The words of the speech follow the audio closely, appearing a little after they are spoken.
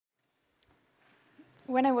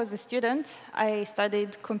When I was a student, I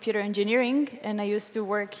studied computer engineering, and I used to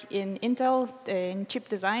work in Intel in chip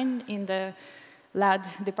design in the LAD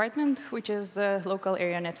department, which is the local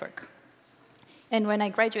area network. And when I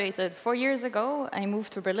graduated 4 years ago, I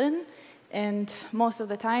moved to Berlin, and most of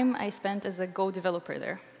the time I spent as a Go developer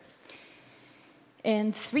there.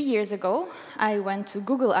 And 3 years ago, I went to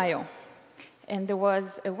Google I/O, and there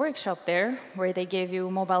was a workshop there where they gave you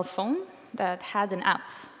a mobile phone that had an app.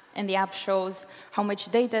 And the app shows how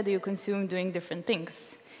much data do you consume doing different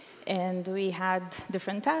things. And we had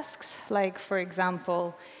different tasks, like, for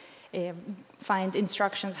example, find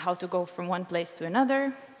instructions how to go from one place to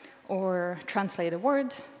another, or translate a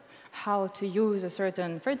word, how to use a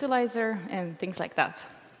certain fertilizer, and things like that.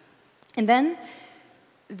 And then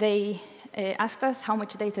they asked us how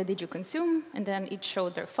much data did you consume, and then it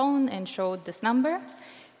showed their phone and showed this number.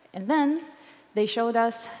 And then they showed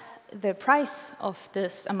us the price of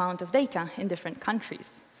this amount of data in different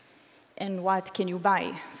countries, and what can you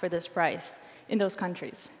buy for this price in those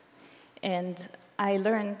countries. And I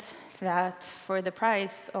learned that for the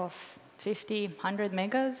price of 50, 100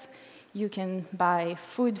 megas, you can buy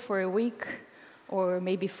food for a week, or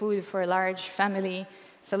maybe food for a large family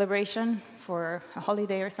celebration for a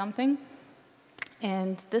holiday or something.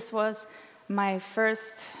 And this was my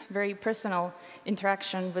first very personal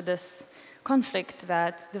interaction with this conflict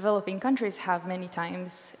that developing countries have many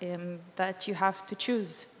times, that you have to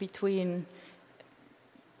choose between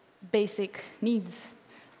basic needs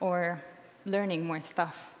or learning more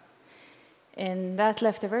stuff. And that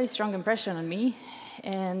left a very strong impression on me.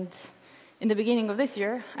 And in the beginning of this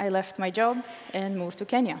year, I left my job and moved to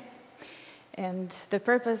Kenya. And the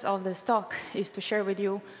purpose of this talk is to share with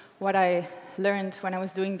you what I learned when I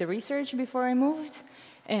was doing the research before I moved,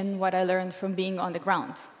 and what I learned from being on the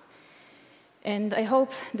ground. And I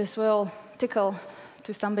hope this will tickle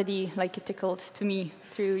to somebody like it tickled to me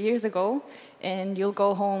 3 years ago, and you'll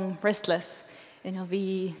go home restless, and you'll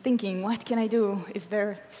be thinking, what can I do? Is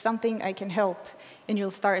there something I can help? And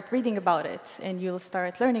you'll start reading about it, and you'll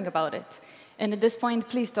start learning about it. And at this point,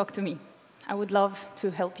 please talk to me. I would love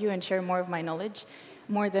to help you and share more of my knowledge,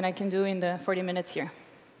 more than I can do in the 40 minutes here.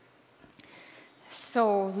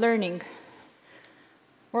 So, learning.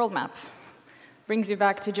 World map. Brings you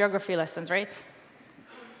back to geography lessons, right?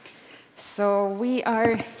 So we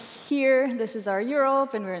are here, this is our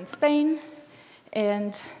Europe, and we're in Spain.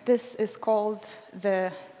 And this is called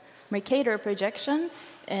the Mercator projection,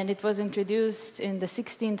 and it was introduced in the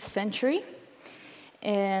 16th century.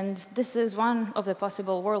 And this is one of the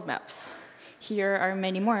possible world maps. Here are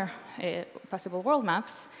many more possible world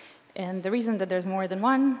maps. And the reason that there's more than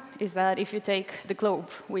one is that if you take the globe,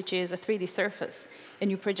 which is a 3D surface, and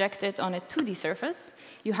you project it on a 2D surface,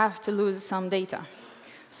 you have to lose some data.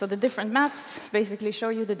 So the different maps basically show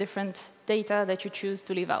you the different data that you choose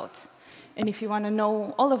to leave out. And if you want to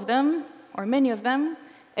know all of them, or many of them,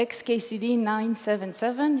 XKCD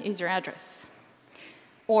 977 is your address.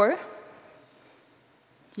 Or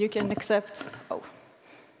you can accept,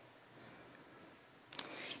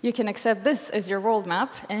 you can accept this as your world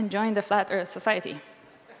map and join the Flat Earth Society.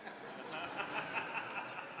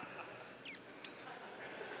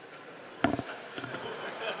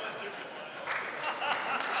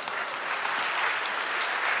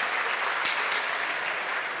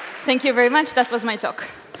 Thank you very much. That was my talk.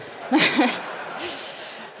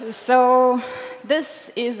 So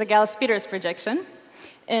this is the Gauss-Peters projection,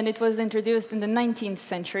 and it was introduced in the 19th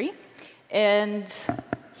century. And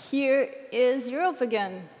here is Europe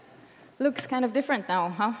again. Looks kind of different now,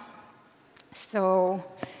 huh? So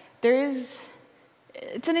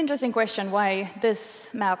it's an interesting question why this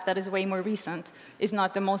map that is way more recent is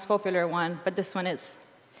not the most popular one, but this one is.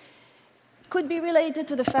 Could be related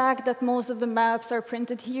to the fact that most of the maps are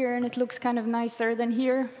printed here and it looks kind of nicer than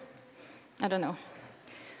here. I don't know.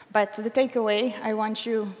 But the takeaway I want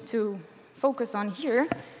you to focus on here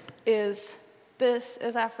is this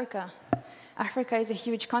is Africa. Africa is a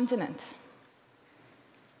huge continent.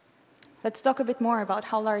 Let's talk a bit more about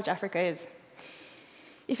how large Africa is.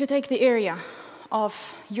 If you take the area of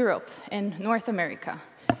Europe and North America,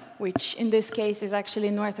 which in this case is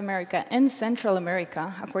actually North America and Central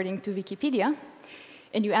America, according to Wikipedia,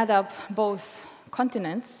 and you add up both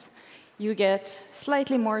continents, you get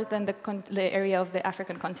slightly more than the area of the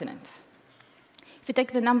African continent. If you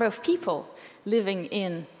take the number of people living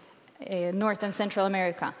in North and Central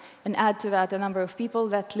America and add to that the number of people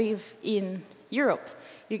that live in Europe,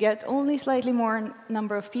 you get only slightly more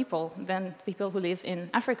number of people than people who live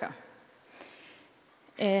in Africa.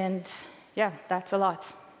 And yeah, that's a lot.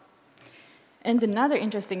 And another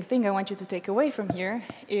interesting thing I want you to take away from here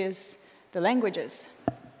is the languages.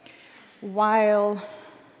 While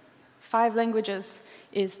 5 languages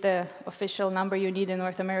is the official number you need in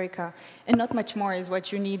North America, and not much more is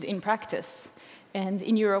what you need in practice. And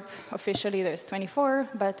in Europe, officially, there's 24,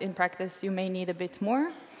 but in practice, you may need a bit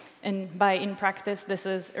more. And by in practice, this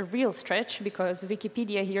is a real stretch, because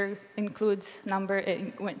Wikipedia here includes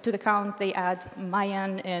to the count, they add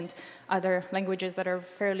Mayan and other languages that are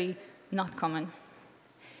fairly not common.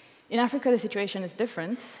 In Africa, the situation is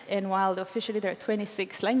different, and while officially there are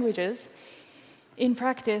 26 languages, in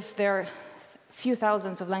practice, there are a few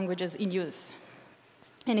thousands of languages in use.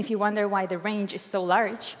 And if you wonder why the range is so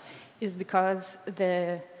large, is because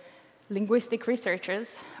the linguistic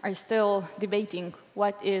researchers are still debating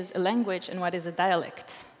what is a language and what is a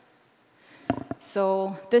dialect.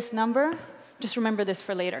 So this number, just remember this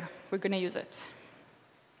for later. We're going to use it.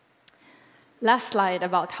 Last slide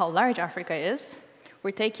about how large Africa is.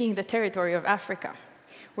 We're taking the territory of Africa.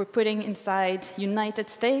 We're putting inside United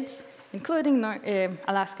States, including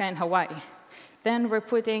Alaska and Hawaii. Then we're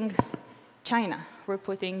putting China. We're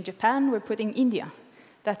putting Japan. We're putting India.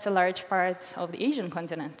 That's a large part of the Asian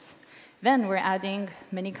continent. Then we're adding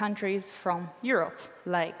many countries from Europe,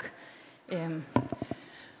 like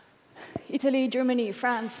Italy, Germany,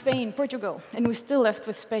 France, Spain, Portugal, and we're still left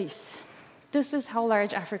with space. This is how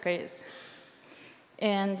large Africa is.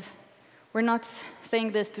 And we're not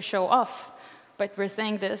saying this to show off, but we're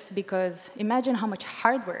saying this because imagine how much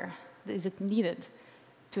hardware is it needed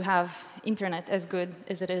to have internet as good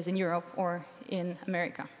as it is in Europe or in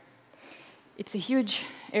America. It's a huge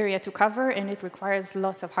area to cover, and it requires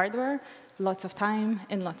lots of hardware, lots of time,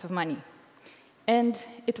 and lots of money. And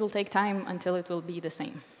it will take time until it will be the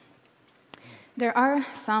same. There are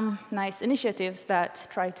some nice initiatives that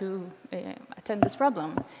try to attend this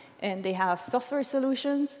problem. And they have software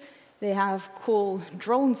solutions, they have cool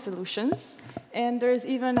drone solutions, and there's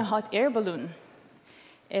even a hot air balloon.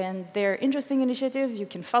 And they're interesting initiatives, you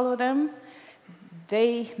can follow them.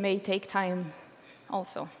 They may take time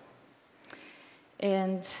also.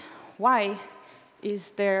 And why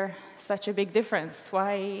is there such a big difference?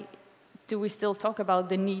 Why do we still talk about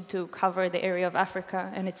the need to cover the area of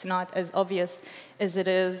Africa, and it's not as obvious as it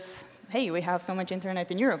is, hey, we have so much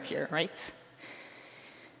internet in Europe here, right?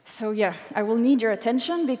 So yeah, I will need your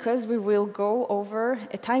attention because we will go over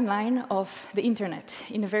a timeline of the internet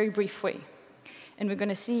in a very brief way. And we're going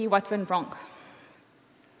to see what went wrong.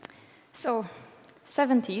 So,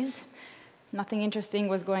 70s, nothing interesting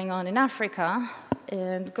was going on in Africa.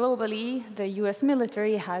 And globally, the US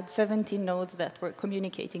military had 17 nodes that were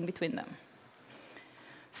communicating between them.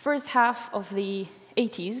 First half of the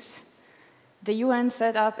 80s, the UN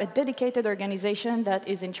set up a dedicated organization that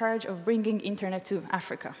is in charge of bringing internet to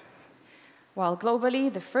Africa. While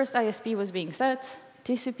globally, the first ISP was being set,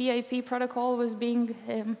 TCP/IP protocol was being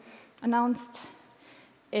announced,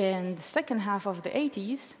 and the second half of the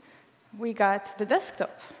 80s, we got the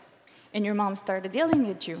desktop. And your mom started yelling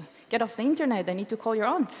at you, get off the internet, I need to call your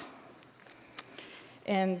aunt.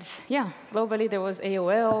 And yeah, globally there was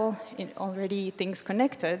AOL, already things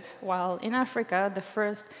connected, while in Africa, the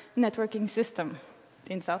first networking system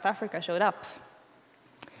in South Africa showed up.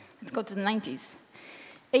 Let's go to the 90s.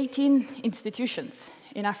 18 institutions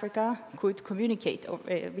in Africa could communicate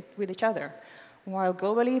with each other, while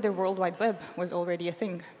globally the World Wide Web was already a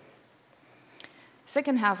thing.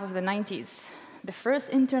 Second half of the 90s, the first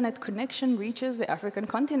internet connection reaches the African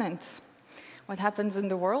continent. What happens in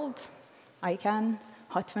the world? ICANN,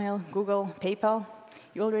 Hotmail, Google, PayPal,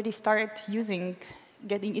 you already start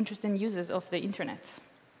getting interesting uses of the internet.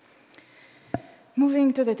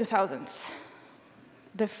 Moving to the 2000s,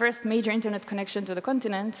 the first major internet connection to the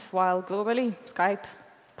continent, while globally, Skype,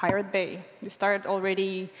 Pirate Bay, you start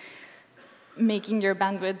already making your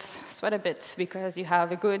bandwidth sweat a bit because you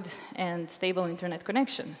have a good and stable internet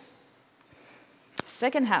connection.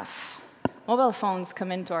 Second half, mobile phones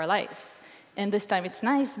come into our lives. And this time it's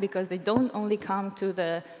nice because they don't only come to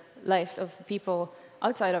the lives of people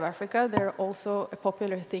outside of Africa, they're also a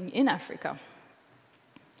popular thing in Africa.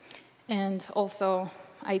 And also,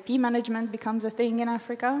 IP management becomes a thing in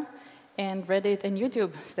Africa, and Reddit and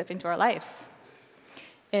YouTube step into our lives.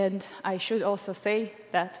 And I should also say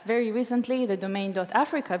that very recently, the domain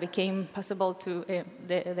 .africa became possible to,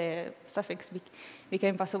 the suffix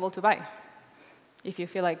became possible to buy. If you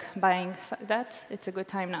feel like buying that, it's a good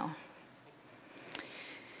time now.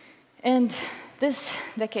 And this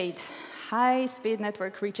decade, high-speed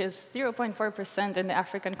network reaches 0.4% in the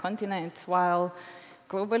African continent, while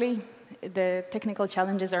globally, the technical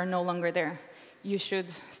challenges are no longer there. You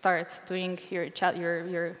should start doing your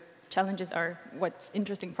challenges are what's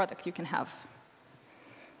interesting product you can have.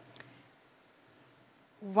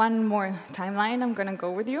 One more timeline I'm going to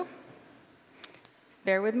go with you.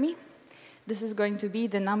 Bear with me. This is going to be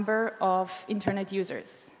the number of internet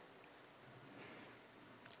users.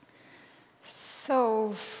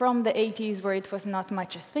 So from the 80s, where it was not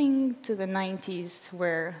much a thing, to the 90s,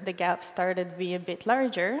 where the gap started to be a bit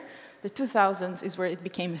larger, the 2000s is where it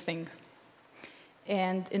became a thing.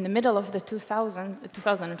 And in the middle of the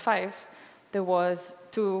 2005, there was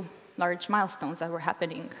two large milestones that were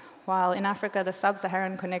happening. While in Africa, the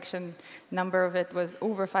sub-Saharan connection number of it was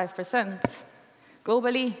over 5%,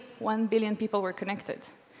 globally, 1 billion people were connected.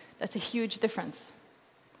 That's a huge difference.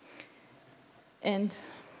 And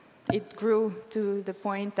it grew to the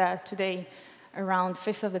point that today, around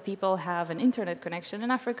 1/5 of the people have an internet connection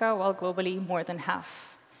in Africa, while globally, more than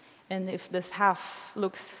half. And if this half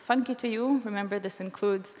looks funky to you, remember this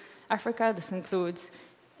includes Africa, this includes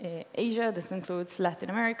Asia, this includes Latin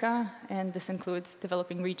America, and this includes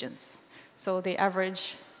developing regions. So the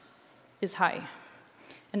average is high.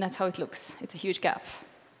 And that's how it looks. It's a huge gap.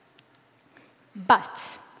 But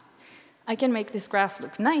I can make this graph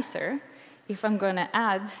look nicer if I'm going to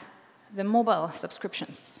add the mobile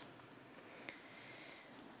subscriptions.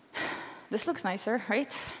 This looks nicer,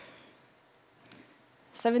 right?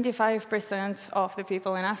 75% of the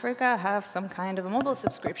people in Africa have some kind of a mobile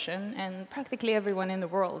subscription, and practically everyone in the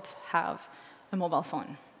world have a mobile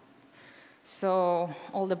phone. So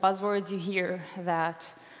all the buzzwords you hear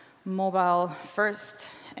that mobile first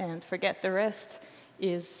and forget the rest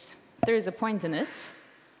there is a point in it,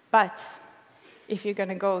 but if you're going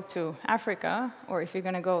to go to Africa, or if you're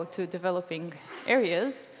going to go to developing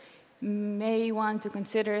areas, you may want to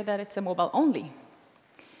consider that it's a mobile only,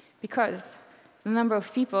 because the number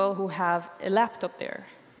of people who have a laptop there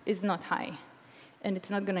is not high, and it's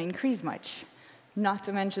not going to increase much, not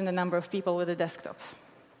to mention the number of people with a desktop.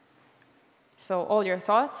 So all your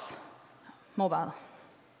thoughts, mobile.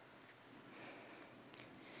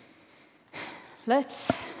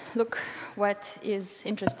 Let's look what is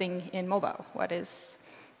interesting in mobile. What is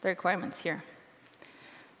the requirements here?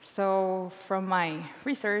 So from my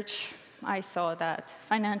research, I saw that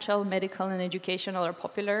financial, medical, and educational are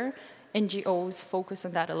popular. NGOs focus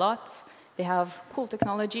on that a lot. They have cool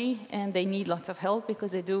technology, and they need lots of help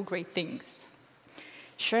because they do great things.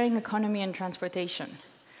 Sharing economy and transportation.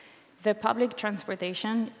 The public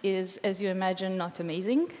transportation is, as you imagine, not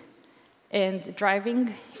amazing. And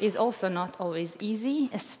driving is also not always easy,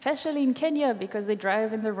 especially in Kenya, because they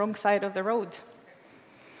drive in the wrong side of the road.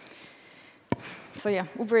 So yeah,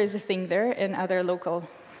 Uber is a thing there, and other local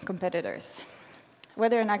competitors.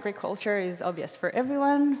 Weather and agriculture is obvious for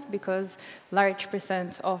everyone, because large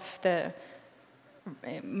 % of the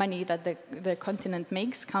money that the continent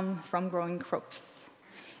makes come from growing crops.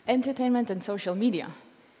 Entertainment and social media.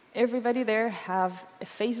 Everybody there have a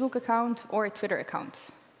Facebook account or a Twitter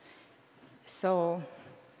account. So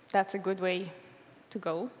that's a good way to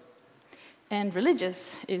go. And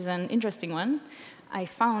religious is an interesting one. I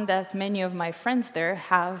found that many of my friends there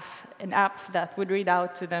have an app that would read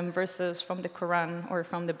out to them verses from the Quran or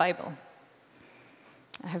from the Bible.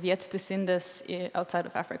 I have yet to see this outside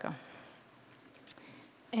of Africa.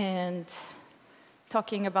 And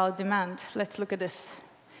talking about demand, let's look at this.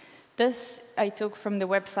 This I took from the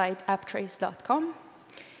website apptrace.com.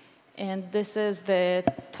 And this is the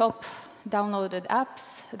top downloaded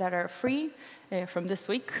apps that are free from this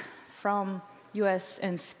week from US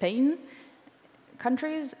and Spain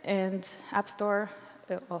countries, and App Store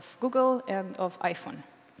of Google and of iPhone.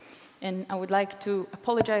 And I would like to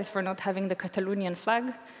apologize for not having the Catalonian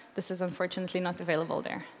flag. This is unfortunately not available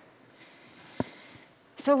there.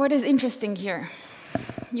 So what is interesting here?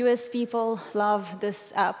 US people love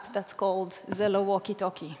this app that's called Zello Walkie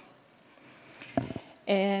Talkie.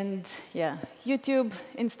 And yeah, YouTube,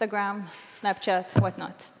 Instagram, Snapchat,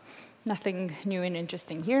 whatnot. Nothing new and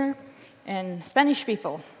interesting here. And Spanish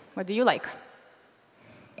people, what do you like?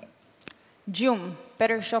 Joom,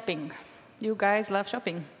 better shopping. You guys love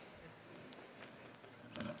shopping.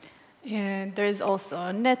 And there's also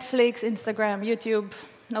Netflix, Instagram, YouTube.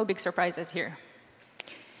 No big surprises here.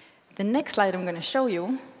 The next slide I'm going to show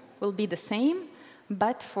you will be the same,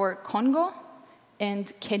 but for Congo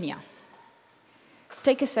and Kenya.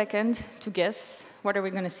 Take a second to guess what are we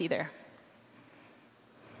going to see there.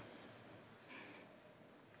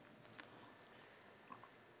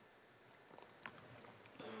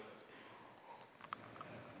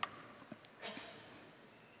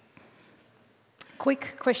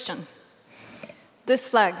 Quick question. This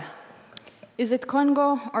flag, is it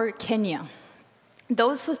Congo or Kenya?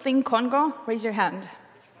 Those who think Congo, raise your hand.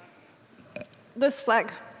 This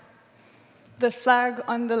flag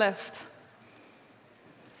on the left.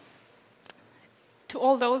 To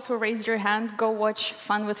all those who raised your hand, go watch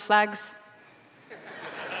Fun with Flags.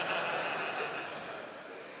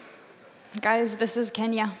 Guys, this is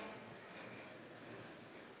Kenya.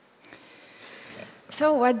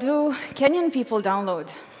 So what do Kenyan people download?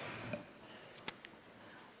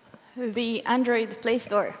 The Android Play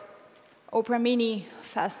Store, Opera Mini,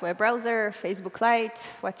 fast web browser, Facebook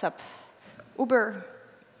Lite, WhatsApp, Uber.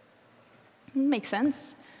 Makes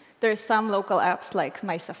sense. There's some local apps like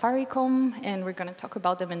My Safaricom, and we're going to talk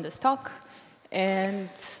about them in this talk, and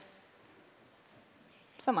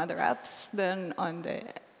some other apps. Then on the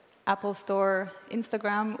Apple Store,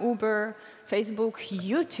 Instagram, Uber, Facebook,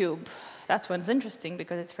 YouTube. That one's interesting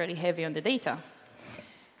because it's fairly heavy on the data,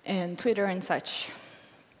 and Twitter and such.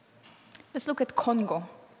 Let's look at Congo.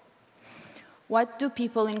 What do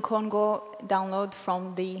people in Congo download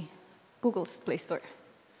from the Google's Play Store?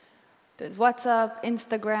 There's WhatsApp,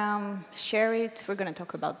 Instagram, Share It. We're going to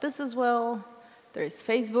talk about this as well. There's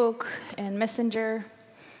Facebook and Messenger.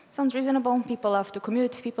 Sounds reasonable. People love to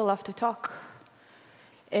commute. People love to talk.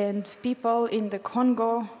 And people in the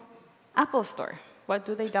Congo Apple Store, what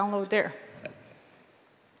do they download there?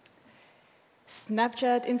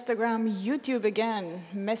 Snapchat, Instagram, YouTube again,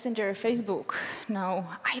 Messenger, Facebook.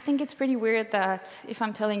 Now, I think it's pretty weird that if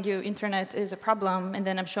I'm telling you internet is a problem and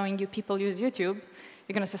then I'm showing you people use YouTube,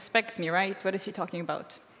 you're going to suspect me, right? What is she talking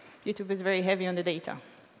about? YouTube is very heavy on the data.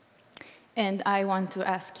 And I want to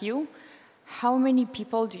ask you, how many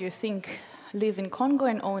people do you think live in Congo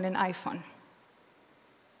and own an iPhone?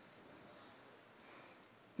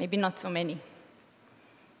 Maybe not so many.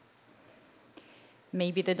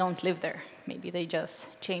 Maybe they don't live there. Maybe they just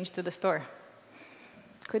changed to the store.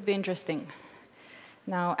 Could be interesting.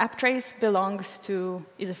 Now, AppTrace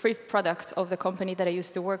is a free product of the company that I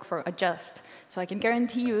used to work for, Adjust. So I can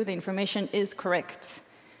guarantee you the information is correct.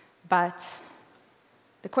 But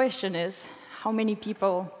the question is, how many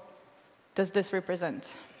people does this represent?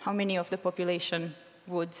 How many of the population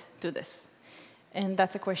would do this? And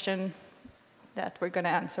that's a question that we're going to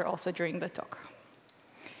answer also during the talk.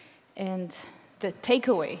 And the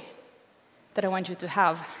takeaway that I want you to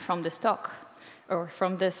have from this talk, or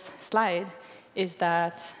from this slide, is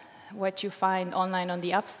that what you find online on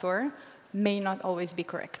the App Store may not always be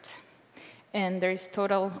correct. And there's a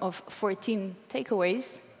total of 14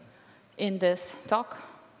 takeaways in this talk.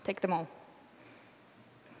 Take them all.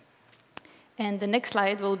 And the next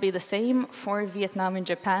slide will be the same for Vietnam and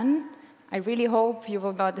Japan. I really hope you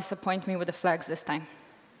will not disappoint me with the flags this time.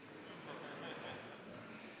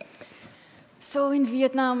 So in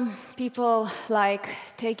Vietnam, people like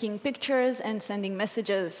taking pictures and sending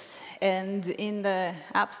messages. And in the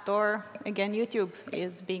App Store, again, YouTube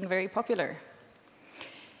is being very popular.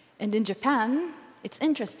 And in Japan, it's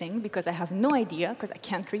interesting because I have no idea, because I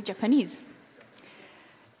can't read Japanese.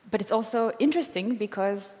 But it's also interesting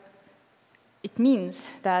because it means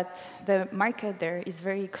that the market there is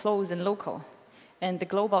very close and local. And the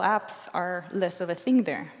global apps are less of a thing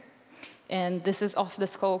there. And this is off the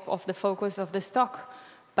scope of the focus of this talk,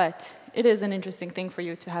 but it is an interesting thing for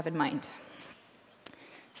you to have in mind.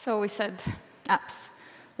 So we said apps.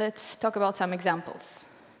 Let's talk about some examples.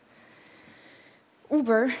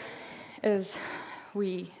 Uber, as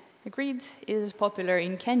we agreed, is popular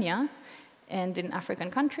in Kenya and in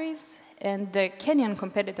African countries. And the Kenyan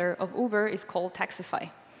competitor of Uber is called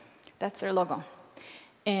Taxify. That's their logo.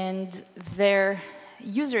 And their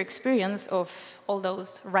user experience of all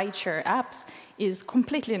those rideshare apps is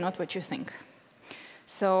completely not what you think.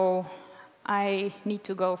 So I need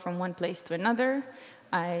to go from one place to another.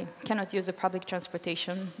 I cannot use the public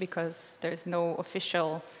transportation because there's no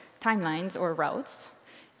official timelines or routes.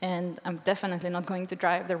 And I'm definitely not going to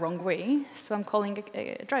drive the wrong way, so I'm calling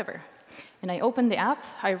a driver. And I open the app,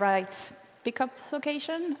 I write pickup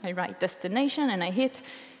location, I write destination, and I hit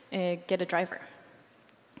get a driver.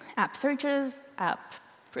 App searches, app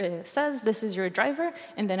says, this is your driver,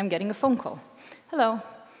 and then I'm getting a phone call. Hello,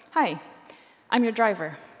 hi, I'm your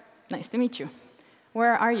driver. Nice to meet you.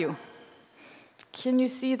 Where are you? Can you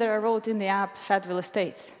see that I wrote in the app Fayetteville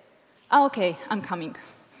Estates? Oh, okay, I'm coming.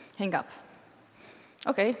 Hang up.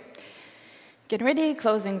 Okay. Get ready,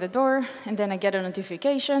 closing the door, and then I get a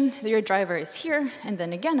notification that your driver is here, and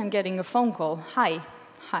then again I'm getting a phone call. Hi,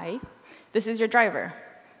 this is your driver.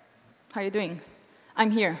 How are you doing? I'm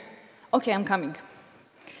here. Okay, I'm coming.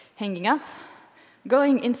 Hanging up,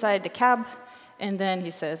 going inside the cab, and then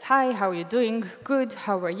he says, hi, how are you doing? Good,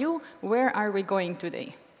 how are you? Where are we going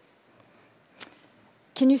today?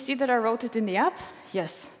 Can you see that I wrote it in the app?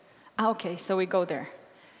 Yes. Okay, so we go there.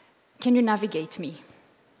 Can you navigate me?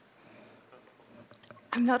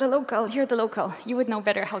 I'm not a local, you're the local. You would know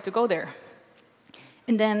better how to go there.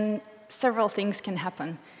 And then several things can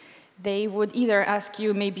happen. They would either ask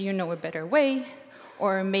you, maybe you know a better way,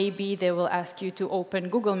 Or maybe they will ask you to open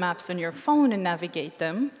Google Maps on your phone and navigate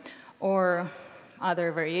them, or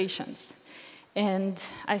other variations. And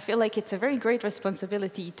I feel like it's a very great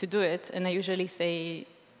responsibility to do it, and I usually say,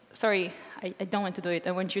 sorry, I don't want to do it,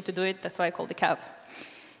 I want you to do it, that's why I called the cab.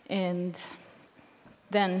 And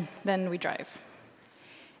then we drive.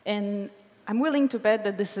 And I'm willing to bet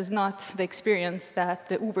that this is not the experience that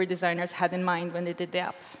the Uber designers had in mind when they did the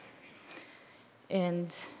app. And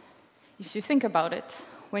if you think about it,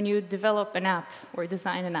 when you develop an app or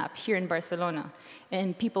design an app here in Barcelona,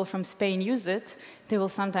 and people from Spain use it, they will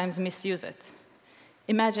sometimes misuse it.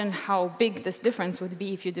 Imagine how big this difference would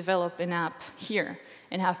be if you develop an app here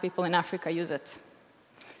and have people in Africa use it.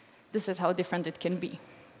 This is how different it can be.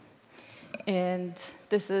 And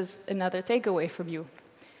this is another takeaway from you.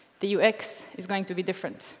 The UX is going to be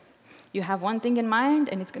different. You have one thing in mind,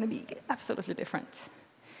 and it's going to be absolutely different.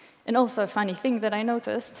 And also a funny thing that I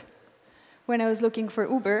noticed, when I was looking for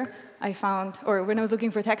Uber, when I was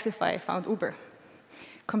looking for Taxify, I found Uber.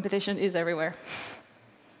 Competition is everywhere.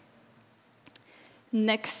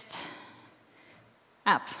 Next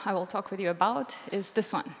app I will talk with you about is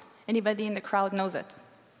this one. Anybody in the crowd knows it?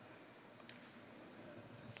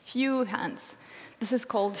 Few hands. This is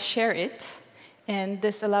called Share It, and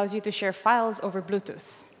this allows you to share files over Bluetooth.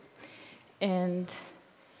 And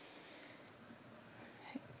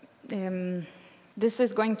this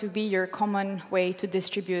is going to be your common way to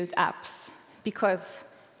distribute apps, because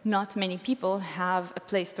not many people have a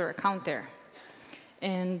Play Store account there.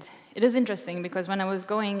 And it is interesting, because when I was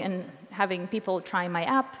going and having people try my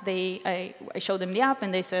app, I showed them the app,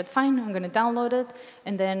 and they said, fine, I'm going to download it.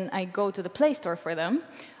 And then I go to the Play Store for them.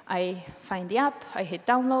 I find the app, I hit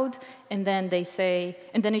download, and then they say,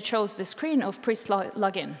 and then it shows the screen of please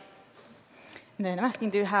log in. And then I'm asking,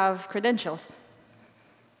 do you have credentials?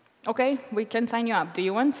 OK, we can sign you up. Do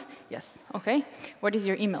you want? Yes. OK. What is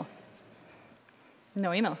your email?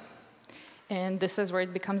 No email. And this is where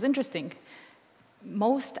it becomes interesting.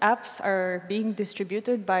 Most apps are being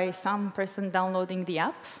distributed by some person downloading the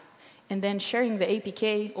app and then sharing the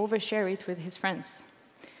APK, overshare it with his friends.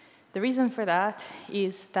 The reason for that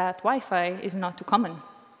is that Wi-Fi is not too common.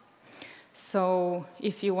 So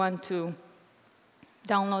if you want to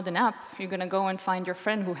download an app, you're going to go and find your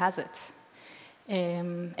friend who has it.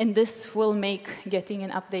 And this will make getting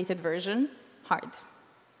an updated version hard.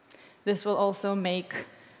 This will also make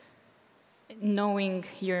knowing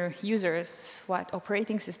your users, what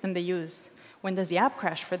operating system they use, when does the app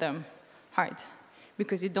crash for them, hard,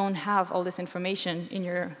 because you don't have all this information in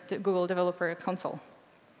your Google Developer Console.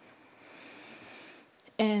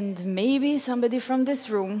 And maybe somebody from this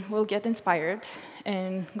room will get inspired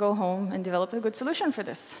and go home and develop a good solution for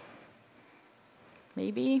this.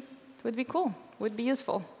 Maybe it would be cool, would be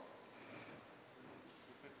useful.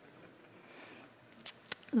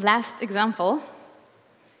 Last example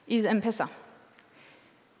is M-Pesa.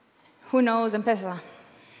 Who knows M-Pesa?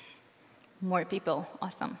 More people,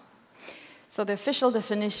 awesome. So the official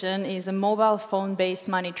definition is a mobile phone-based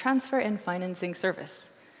money transfer and financing service.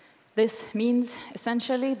 This means,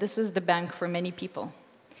 essentially, this is the bank for many people.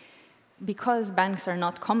 Because banks are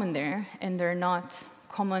not common there, and they're not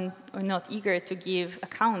common or not eager to give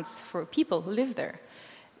accounts for people who live there,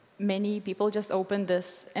 many people just open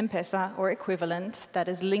this M-Pesa or equivalent that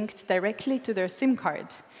is linked directly to their SIM card.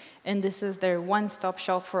 And this is their one-stop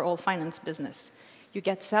shop for all finance business. You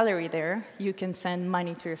get salary there, you can send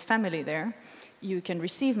money to your family there, you can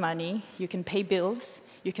receive money, you can pay bills,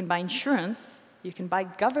 you can buy insurance, you can buy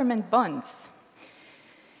government bonds.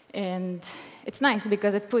 And it's nice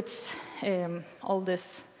because it puts all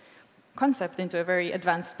this concept into a very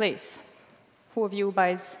advanced place. Who of you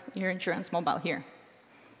buys your insurance mobile here?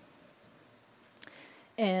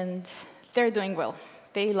 And they're doing well.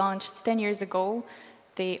 They launched 10 years ago.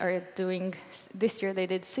 They are doing, this year they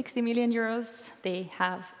did 60 million euros. They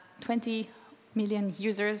have 20 million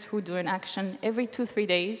users who do an action every 2-3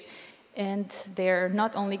 days. And they're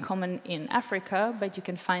not only common in Africa, but you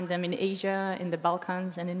can find them in Asia, in the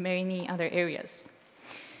Balkans, and in many other areas.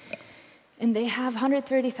 And they have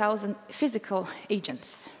 130,000 physical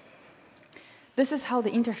agents. This is how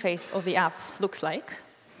the interface of the app looks like.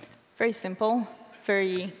 Very simple,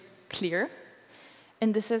 very clear.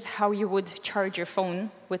 And this is how you would charge your phone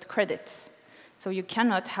with credit. So you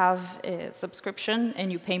cannot have a subscription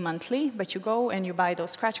and you pay monthly, but you go and you buy those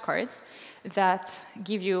scratch cards that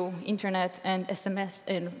give you internet and SMS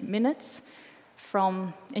in minutes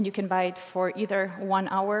and you can buy it for either 1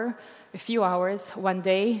 hour, a few hours, 1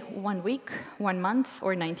 day, 1 week, 1 month,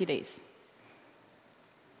 or 90 days.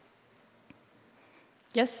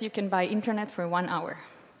 Yes, you can buy internet for 1 hour,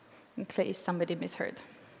 in case somebody misheard.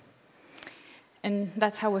 And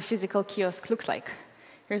that's how a physical kiosk looks like.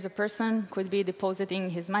 Here's a person, could be depositing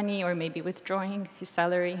his money or maybe withdrawing his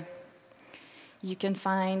salary. You can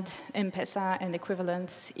find M-Pesa and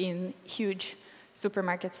equivalents in huge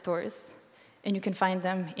supermarket stores, and you can find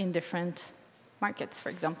them in different markets, for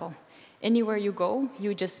example. Anywhere you go,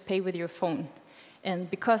 you just pay with your phone. And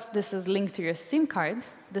because this is linked to your SIM card,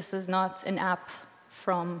 this is not an app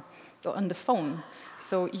on the phone.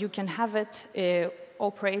 So you can have it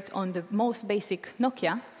operate on the most basic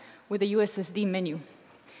Nokia with a USSD menu.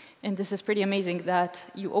 And this is pretty amazing that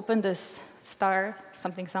you open this star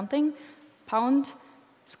something something, pound,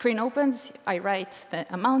 screen opens, I write the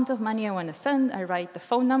amount of money I want to send, I write the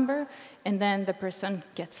phone number, and then the person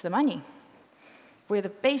gets the money with a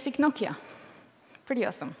basic Nokia. Pretty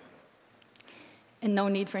awesome. And no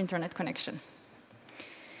need for internet connection.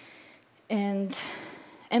 And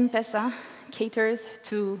M-Pesa caters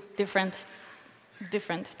to different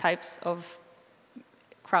types of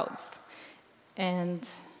crowds. And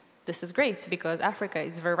this is great because Africa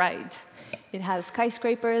is varied. It has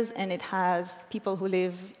skyscrapers, and it has people who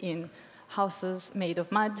live in houses made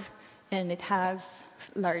of mud, and it has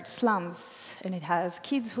large slums, and it has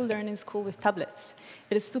kids who learn in school with tablets.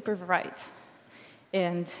 It is super varied.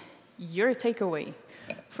 And your takeaway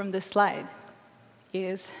from this slide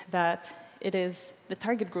is that the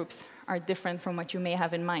target groups are different from what you may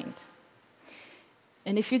have in mind.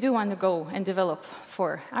 And if you do want to go and develop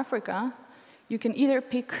for Africa, you can either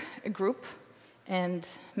pick a group and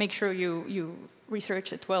make sure you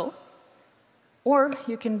research it well, or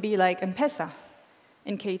you can be like M-Pesa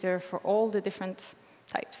and cater for all the different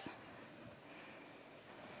types.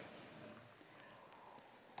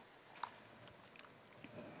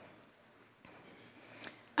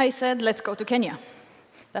 I said, let's go to Kenya.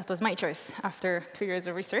 That was my choice after 2 years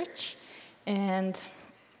of research. And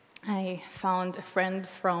I found a friend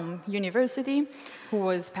from university who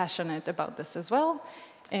was passionate about this as well.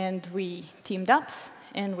 And we teamed up,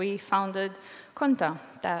 and we founded Konta.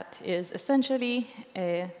 That is essentially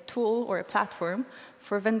a tool or a platform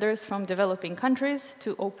for vendors from developing countries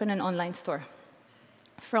to open an online store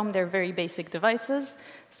from their very basic devices.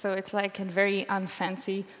 So it's like a very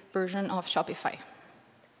unfancy version of Shopify.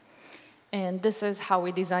 And this is how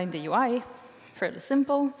we designed the UI. Fairly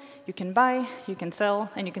simple. You can buy, you can sell,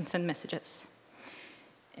 and you can send messages.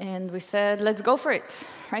 And we said, let's go for it,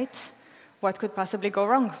 right? What could possibly go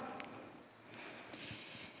wrong?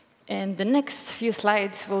 And the next few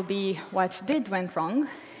slides will be what did went wrong,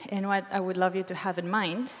 and what I would love you to have in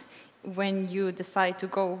mind when you decide to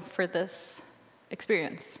go for this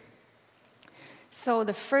experience. So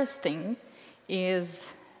the first thing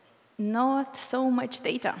is not so much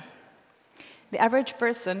data. The average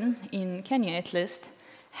person in Kenya, at least,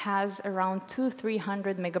 has around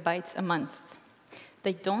 200-300 megabytes a month.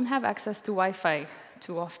 They don't have access to Wi-Fi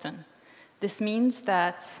too often. This means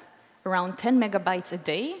that around 10 megabytes a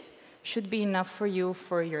day should be enough for you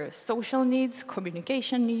for your social needs,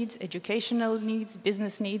 communication needs, educational needs,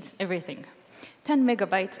 business needs, everything. 10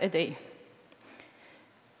 megabytes a day.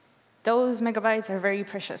 Those megabytes are very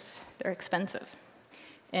precious. They're expensive.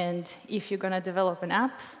 And if you're going to develop an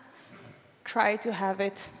app, try to have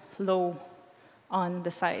it low on the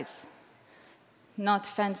size. Not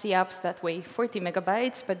fancy apps that weigh 40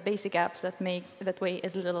 megabytes, but basic apps that weigh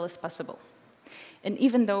as little as possible. And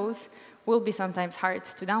even those will be sometimes hard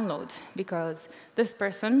to download, because this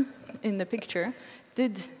person in the picture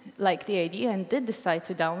did like the idea and did decide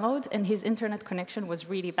to download, and his internet connection was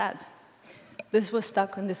really bad. This was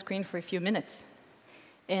stuck on the screen for a few minutes.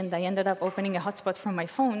 And I ended up opening a hotspot from my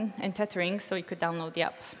phone and tethering so he could download the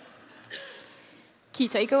app. Key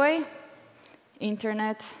takeaway,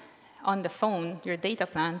 internet on the phone, your data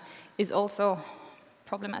plan, is also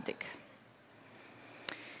problematic.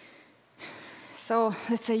 So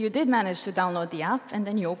let's say you did manage to download the app, and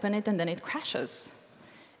then you open it, and then it crashes.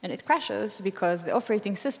 And it crashes because the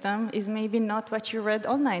operating system is maybe not what you read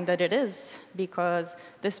online that it is, because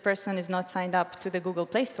this person is not signed up to the Google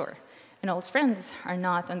Play Store, and all his friends are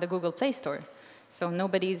not on the Google Play Store. So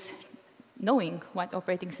nobody's knowing what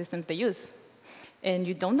operating systems they use. And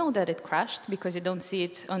you don't know that it crashed because you don't see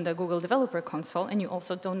it on the Google Developer Console, and you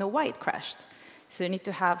also don't know why it crashed. So you need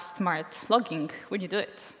to have smart logging when you do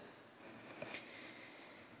it.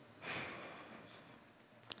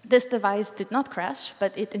 This device did not crash,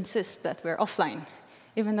 but it insists that we're offline,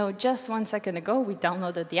 even though just 1 second ago we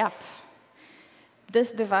downloaded the app.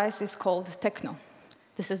 This device is called Tecno.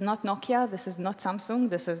 This is not Nokia, this is not Samsung,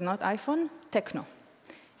 this is not iPhone, Tecno.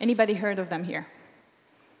 Anybody heard of them here?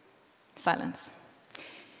 Silence.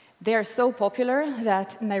 They are so popular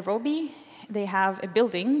that Nairobi, they have a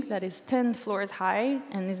building that is 10 floors high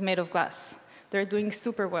and is made of glass. They're doing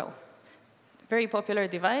super well. Very popular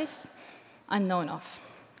device, unknown of.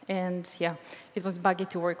 And yeah, it was buggy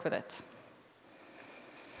to work with it.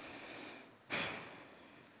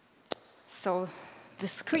 So the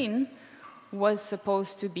screen was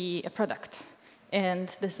supposed to be a product.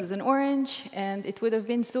 And this is an orange, and it would have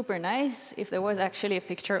been super nice if there was actually a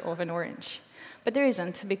picture of an orange. But there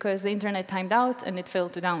isn't, because the internet timed out and it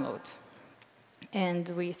failed to download. And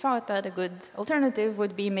we thought that a good alternative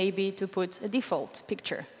would be maybe to put a default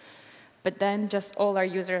picture. But then just all our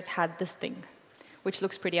users had this thing, which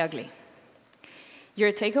looks pretty ugly.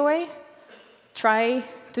 Your takeaway? Try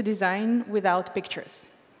to design without pictures.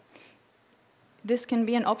 This can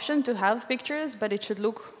be an option to have pictures, but it should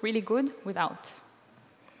look really good without.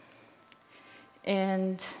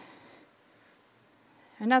 And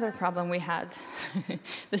another problem we had,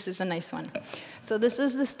 this is a nice one. So this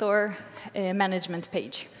is the store management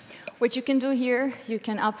page. What you can do here, you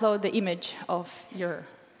can upload the image of your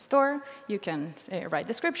store, you can write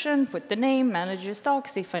description, put the name, manage your stock,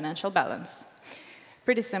 see financial balance.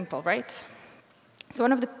 Pretty simple, right? So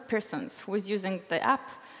one of the persons who was using the app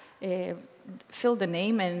filled the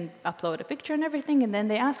name and upload a picture and everything, and then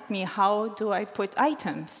they asked me, how do I put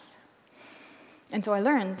items? And so I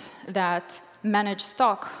learned that manage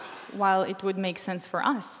stock, while it would make sense for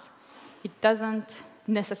us, it doesn't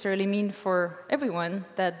necessarily mean for everyone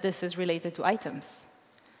that this is related to items.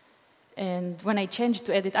 And when I changed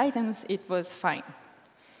to edit items, it was fine.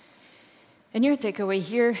 And your takeaway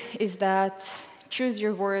here is that choose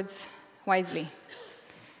your words wisely.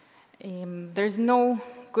 There's no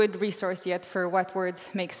good resource yet for what words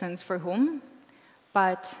make sense for whom,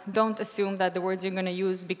 but don't assume that the words you're going to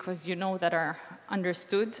use because you know that are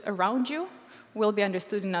understood around you will be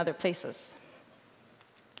understood in other places.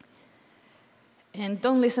 And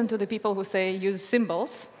don't listen to the people who say use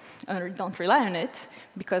symbols, or don't rely on it,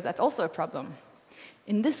 because that's also a problem.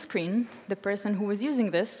 In this screen, the person who was using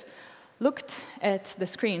this looked at the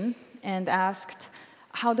screen and asked,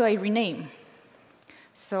 how do I rename?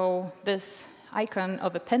 So this icon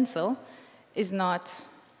of a pencil is not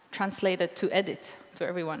translated to edit to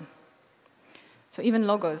everyone. So even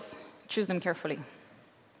logos, choose them carefully.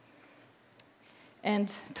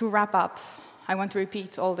 And to wrap up, I want to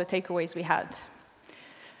repeat all the takeaways we had.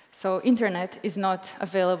 So internet is not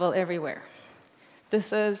available everywhere.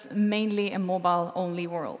 This is mainly a mobile-only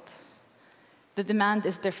world. The demand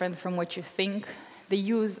is different from what you think. The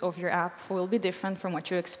use of your app will be different from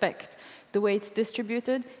what you expect. The way it's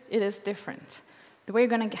distributed, it is different. The way you're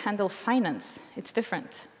going to handle finance, it's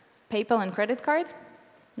different. PayPal and credit card,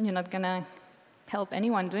 you're not going to help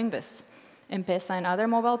anyone doing this. M-Pesa and other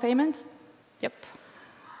mobile payments, yep.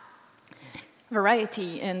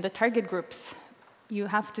 Variety and the target groups, you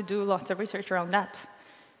have to do lots of research around that.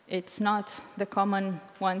 It's not the common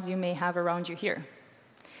ones you may have around you here.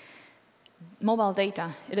 Mobile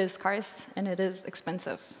data, it is scarce and it is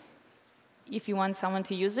expensive. If you want someone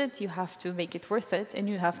to use it, you have to make it worth it, and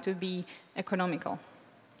you have to be economical.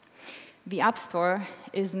 The App Store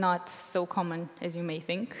is not so common as you may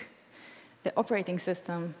think. The operating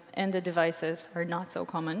system and the devices are not so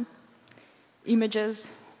common. Images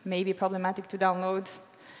may be problematic to download.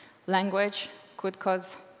 Language could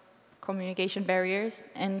cause communication barriers,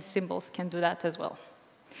 and symbols can do that as well.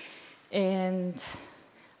 And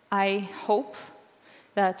I hope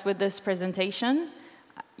that with this presentation,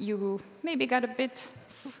 you maybe got a bit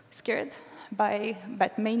scared,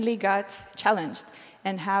 but mainly got challenged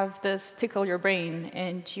and have this tickle your brain,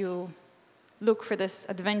 and you look for this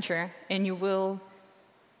adventure, and you will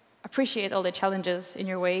appreciate all the challenges in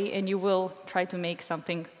your way, and you will try to make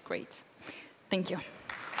something great. Thank you.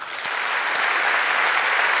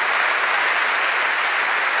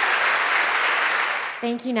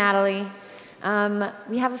 Thank you, Natalie.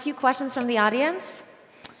 We have a few questions from the audience.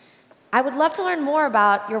 I would love to learn more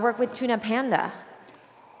about your work with Tuna Panda.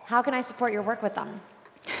 How can I support your work with them?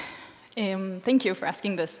 Thank you for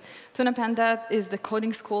asking this. Tuna Panda is the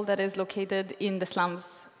coding school that is located in the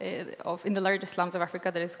slums, in the largest slums of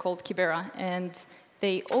Africa, that is called Kibera. And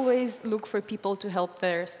they always look for people to help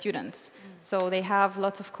their students. So they have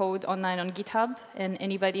lots of code online on GitHub, and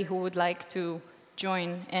anybody who would like to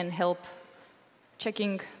join and help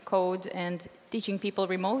checking code and teaching people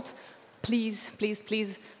remote, please, please,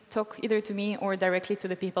 please talk either to me or directly to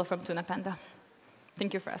the people from Tuna Panda.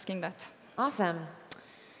 Thank you for asking that. Awesome.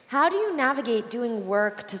 How do you navigate doing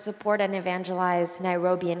work to support and evangelize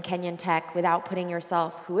Nairobi and Kenyan tech without putting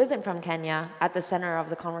yourself, who isn't from Kenya, at the center of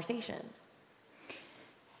the conversation?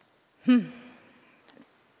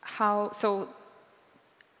 So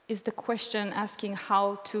is the question asking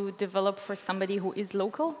how to develop for somebody who is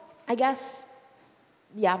local? I guess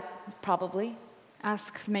Yeah, probably.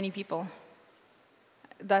 Ask many people.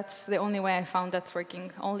 That's the only way I found that's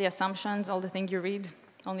working. Only assumptions, all the things you read,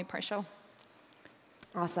 only partial.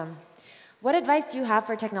 Awesome. What advice do you have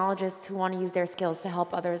for technologists who want to use their skills to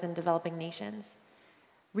help others in developing nations?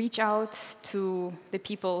 Reach out to the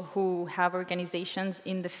people who have organizations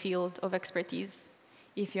in the field of expertise.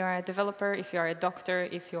 If you're a developer, if you're a doctor,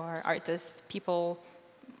 if you're an artist, people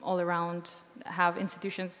all around have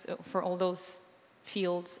institutions for all those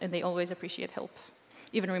fields, and they always appreciate help,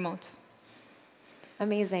 even remote.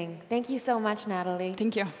 Amazing. Thank you so much, Natalie.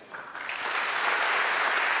 Thank you.